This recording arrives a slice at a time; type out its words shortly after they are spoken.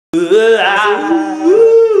Fuck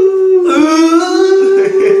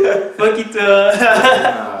it up.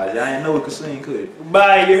 Nah, y'all ain't know we could sing, could it?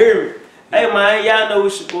 Bye, you hear me? Hey man, y'all know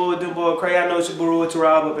it's your boy, them boy Cray. Y'all know it's your boy to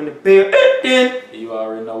Rob up in the building. You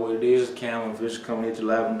already know what it is. Cameron Fish coming at you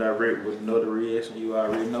live and direct with another reaction. You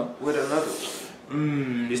already know. With another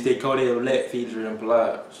one. This that Kodak Black featuring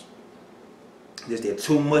Plies. This that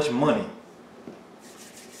too much money.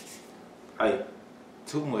 Hey,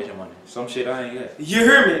 too much money. Some shit I ain't got. You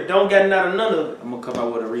hear me? Don't get none of it. I'm gonna come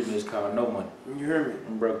out with a remix called No Money. You hear me?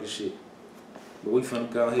 I'm broke as shit. But we finna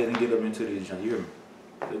go ahead and get up into this joint. You hear me?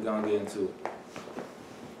 We're gonna get into it.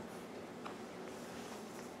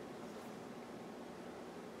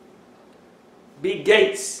 Big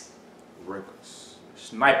Gates. Records.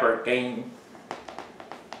 Sniper game.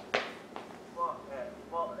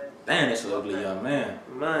 Damn, that's an ugly young man.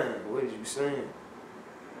 Man, what is you saying?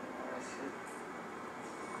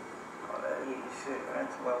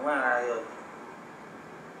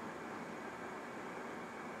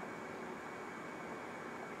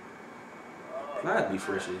 Plies be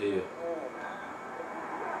fresh as hell.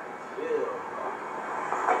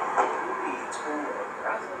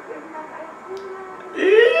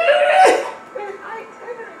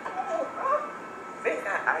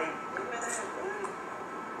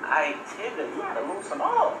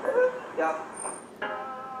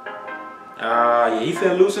 Yeah, he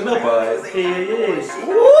finna loosen up, alright. Hell yeah.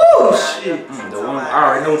 Woo, shit. The one, I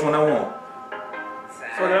already know which one I want.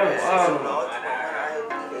 So that one,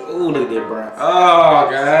 Ooh, look at that brown. Oh,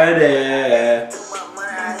 god damn.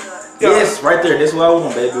 Yes, right there. That's what I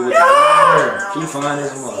want, baby. With she fine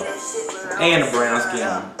as a mother. And the brown skin.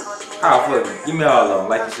 Ah, fuck it. Give me all of them,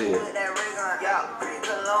 like you said.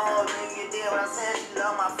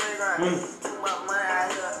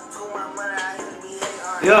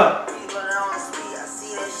 Yeah.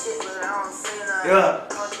 Yeah.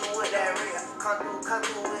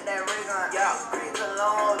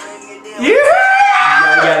 You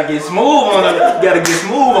gotta get smooth on it. You gotta get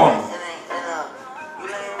smooth on it.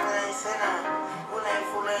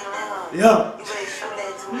 Yeah.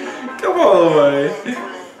 Come on, man.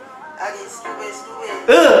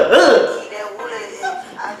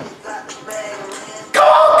 Come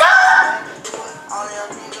on, God!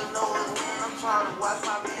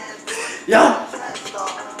 Yeah.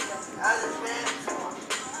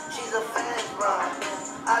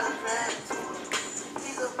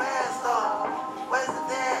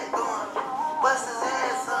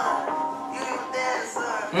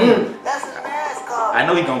 I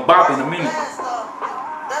know he gonna bop in a minute. That's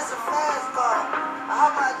a fast car. I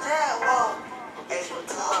hope my dad won't.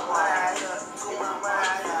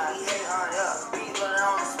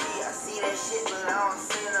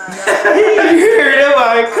 You hear that,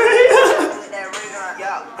 like?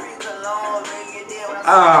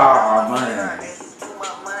 Oh, man.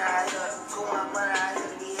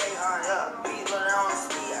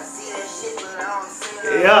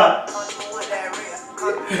 Yeah.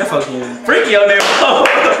 That fucking freaky on there.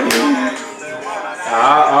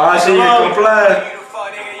 Shit, you comply.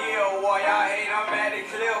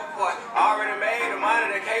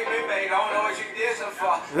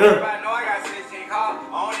 Everybody know I got 16 cars. I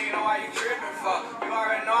don't even know why you tripping for. You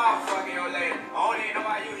already know I'm fucking your lady. I don't even know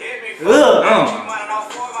why you hit me for. You money off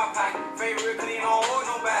for my pocket. Favorite clean, don't hold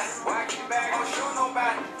nobody. Why I keep bag, don't show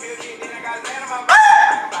nobody. Feel it, then I got land in my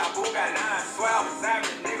back. My boo got 9, 12,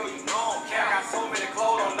 savage, nigga, you know I don't care. I got so many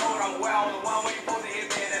clothes, don't know what I'm wearing. On the one when you supposed to hit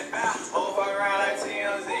me in that bow. Oh, fuck around like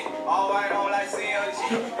TMZ. All white on like CLG.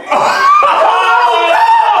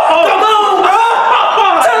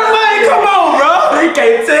 You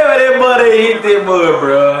can't tell that buddy hit that mud,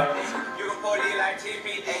 bro. You can put it like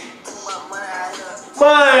TPD.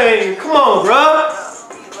 Man, come on, bro.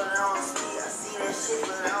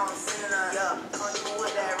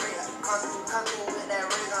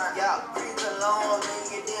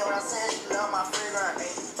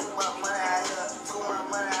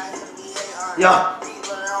 Yeah.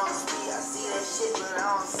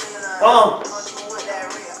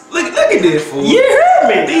 Look at this fool. You heard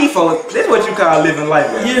me. These folks, this what you call living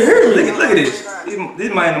life, right? You heard me. Look at this.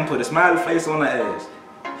 This man done put a smiley face on the ass.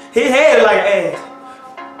 His head like ass.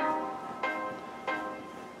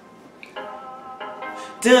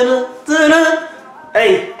 Dun-dun.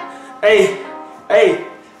 Hey.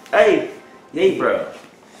 Yeah, Bro.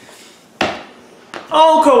 I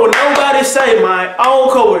don't care what nobody say, man. I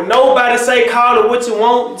don't care what nobody say. Call it what you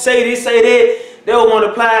want. Say this, say that. They want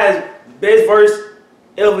to Plies best verse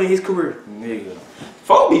ever in his career. Nigga.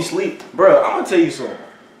 Folk be sleep. Bro, I'm gonna tell you something.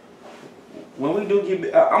 When we do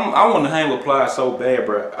get, I want to hang with Plies so bad,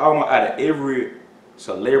 bro. I want out of every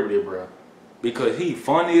celebrity, bro. because he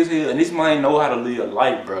funny as hell, and this man know how to live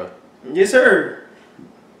life, bro. Yes, sir.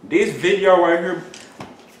 This video right here,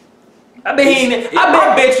 I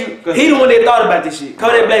bet you he the one that thought about this shit.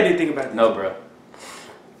 Kodak Black didn't think about this. No, bro.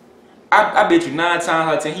 I bet you 9 times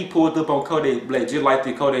out of 10 he pulled up on Kodak Black just like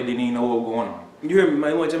the Kodak didn't even know what was going on. You heard me,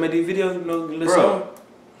 man? You want to make these videos? You know, little song?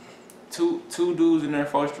 Two dudes in there,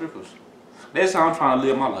 4 strippers. That's how I'm trying to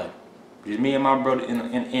live my life. Just me and my brother in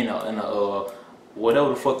a whatever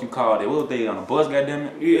the fuck you call it. What was they on a bus? Goddamn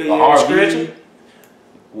it. Yeah, RV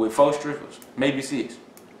with 4 strippers, maybe 6.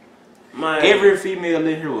 Man. Every female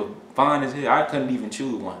in here was fine as hell. I couldn't even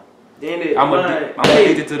choose one. I'm man,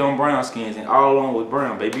 addicted to them brown skins, and all along with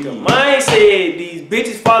brown, baby. Mine said these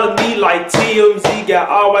bitches follow me like TMZ, got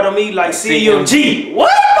all white on me like CMG. What?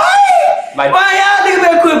 Like, why y'all niggas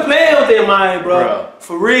better quit playing with that mind, bro?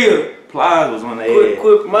 For real. Plies was on the ass.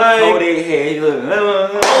 Quit mine. Kodak head.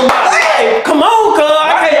 Hey, come on, cuz.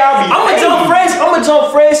 I'ma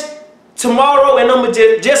jump fresh tomorrow, and I'ma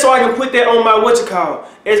just so I can put that on my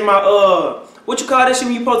as my what you call that shit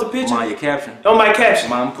when you post a picture? On your caption. On my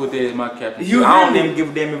caption. Mom, put that as my caption. You I don't even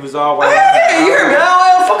give a damn if it's all white. Hey, you hear me?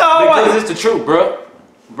 I don't fuck all white. Because it's the truth, bro.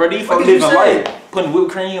 Bro, these folks living life. Putting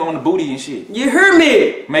whipped cream on the booty and shit. You hear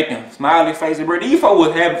me? Making smiley faces, bro. These folks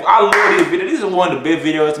was having. I love this video. This is one of the best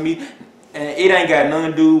videos to me. And it ain't got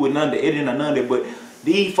nothing to do with none of the editing or none of that. But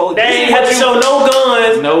these folks. They ain't have to show no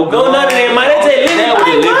guns. No none of that, man. They say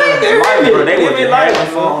living life, bro. They were just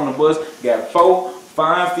having fun on the bus. Got 4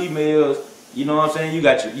 fine females. You know what I'm saying?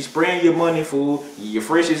 You spraying your money, fool. You're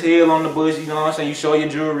fresh as hell on the bus. You know what I'm saying? You show your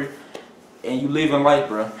jewelry, and you living life,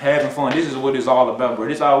 bro. Having fun. This is what it's all about, bro.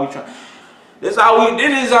 This is all what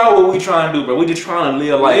we trying to do, bro. We just trying to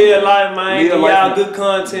live life. Live life, man. Give y'all good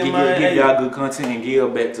content, man. Give y'all good content and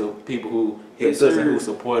give back to people who hit us and who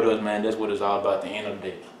support us, man. That's what it's all about at the end of the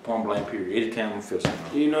day. Point blank, period. It can't feel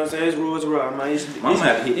something. You know what I'm saying? It's rules around, man. It's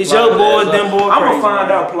your boy, them boy. I'm gonna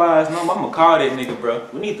find out Plies number. I'm gonna call that nigga, bro.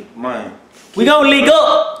 We need to, man. We gonna link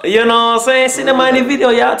up. You know what I'm saying? Send them in the video.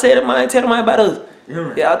 Y'all tell them about us.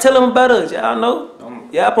 Y'all tell them about us. Y'all know.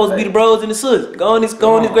 Y'all supposed to be the bros in the sus. Go on this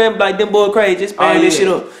gram like them boy crazy. Just spam this shit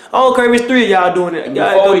up. I don't care if it's 3 of y'all doing it.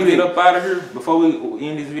 Before we get up out of here, before we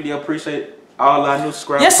end this video, appreciate all our new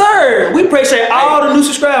subscribers. Yes, sir. We appreciate all the new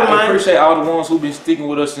subscribers, man. We appreciate all the ones who've been sticking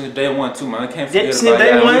with us since day 1 too, man. I can't forget about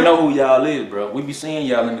y'all. We know who y'all is, bro. We be seeing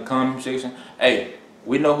y'all in the comment section. Hey,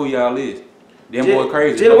 we know who y'all is. Them boy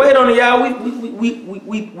crazy. Just wait on it, y'all. We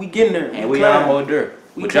getting there. And we almost there.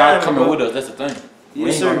 But y'all coming with us. That's the thing. We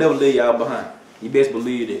ain't gonna never leave y'all behind. You best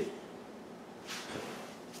believe that.